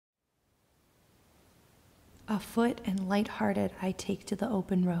Afoot and light-hearted, I take to the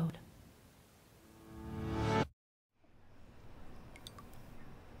open road.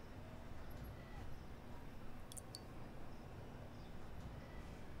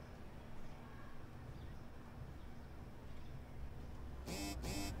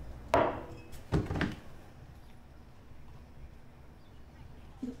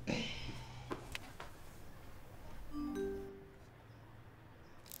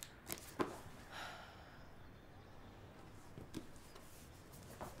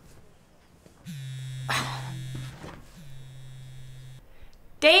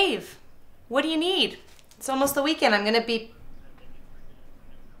 Dave, what do you need? It's almost the weekend. I'm gonna be...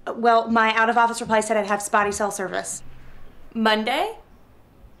 Well, my out-of-office reply said I'd have spotty cell service. Monday?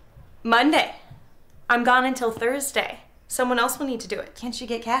 Monday. I'm gone until Thursday. Someone else will need to do it. Can't you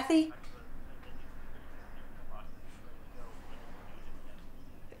get Kathy?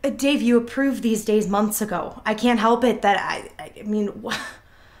 Dave, you approved these days months ago. I can't help it that I mean...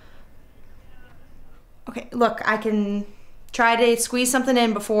 Okay, look, I can try to squeeze something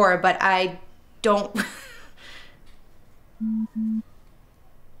in before, but I don't...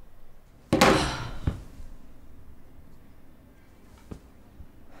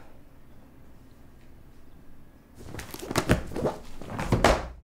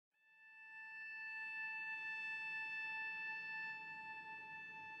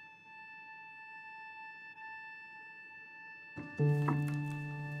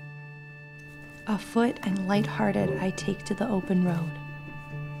 Afoot and light-hearted, I take to the open road.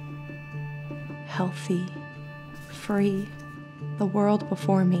 Healthy, free, the world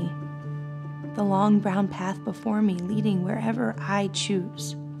before me, the long brown path before me leading wherever I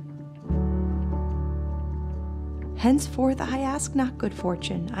choose. Henceforth I ask not good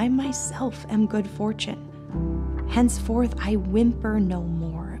fortune, I myself am good fortune. Henceforth I whimper no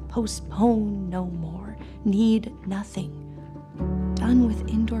more, postpone no more, need nothing. Done with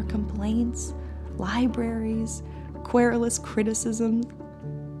indoor complaints, libraries, querulous criticism.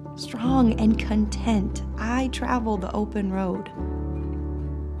 Strong and content, I travel the open road.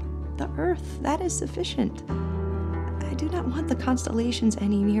 The earth, that is sufficient. I do not want the constellations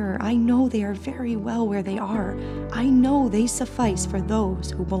any nearer. I know they are very well where they are. I know they suffice for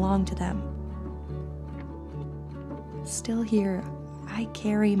those who belong to them. Still here, I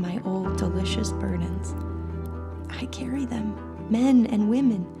carry my old delicious burdens. I carry them, men and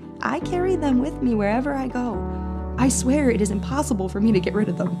women. I carry them with me wherever I go. I swear it is impossible for me to get rid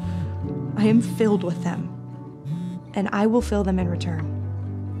of them. I am filled with them, and I will fill them in return.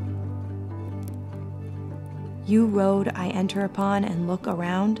 You road I enter upon and look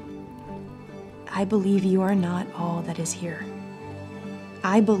around, I believe you are not all that is here.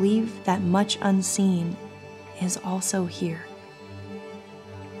 I believe that much unseen is also here.